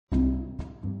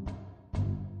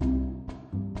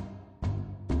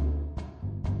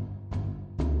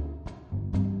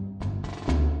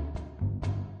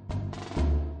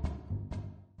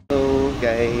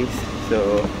guys,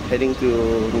 so heading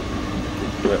to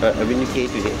Avenue K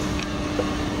today.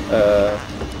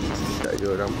 Tak ada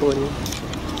orang pun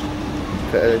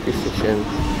kat LRT station.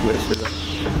 Biasalah,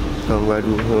 tahun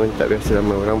baru memang tak biasa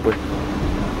ramai orang pun.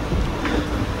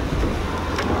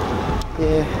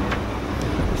 Yeah,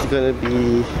 it's gonna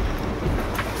be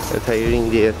a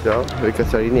tiring day as well, because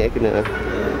hari ni I kena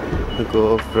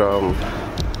go from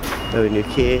Avenue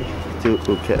K to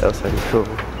KL Central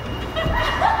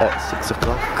at 6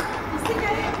 o'clock.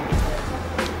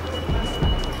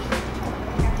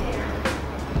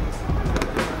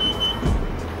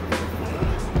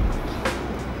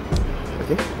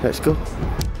 Okay, let's go.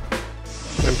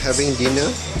 I'm having dinner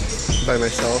by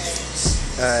myself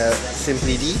at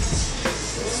Simply D.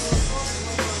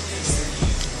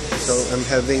 So I'm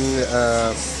having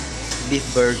a beef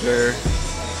burger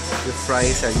with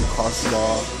fries and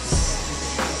coleslaw.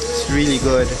 It's really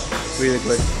good, really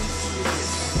good.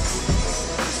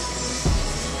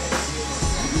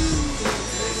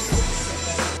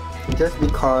 Just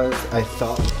because I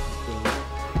thought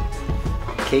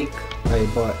the cake I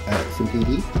bought at Simply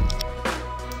D,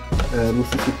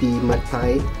 Mississippi mud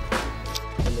pie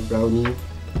and the brownie,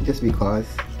 just because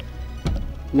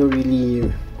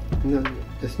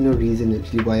there's no reason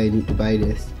actually why I need to buy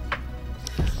this,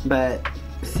 but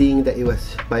seeing that it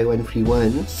was buy one free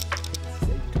one,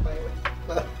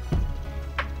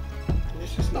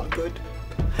 this is not good,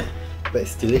 but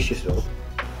it's delicious though.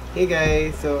 Hey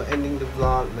guys, so ending the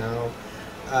vlog now.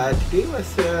 Today was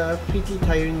a pretty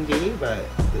tiring day, but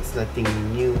it's nothing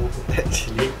new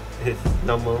actually. It's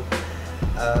normal.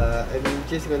 I'm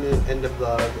just gonna end the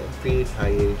vlog. I'm pretty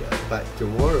tired, but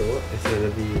tomorrow is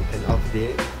gonna be an off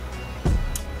day.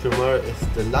 Tomorrow is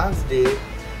the last day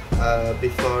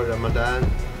before Ramadan,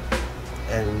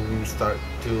 and we start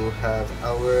to have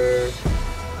our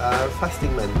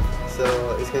fasting month. So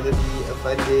it's gonna be a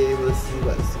fun day. We'll see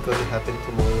what's gonna happen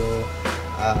tomorrow.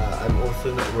 I'm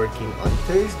also not working on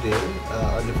Thursday,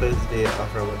 on the first day of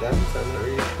Ramadan, so I'm not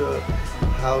really sure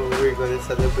how we're gonna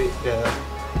celebrate the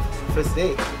first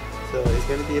day. So it's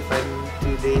gonna be a fun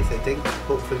 2 days, I think,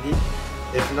 hopefully.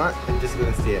 If not, I'm just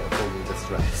gonna stay at home and just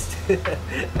rest.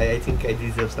 I think I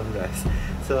deserve some rest.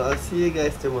 So I'll see you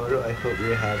guys tomorrow. I hope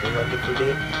you have a wonderful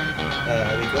day.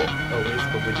 We go always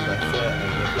berbudi bahasa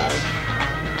and apply.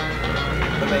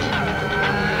 Bye bye.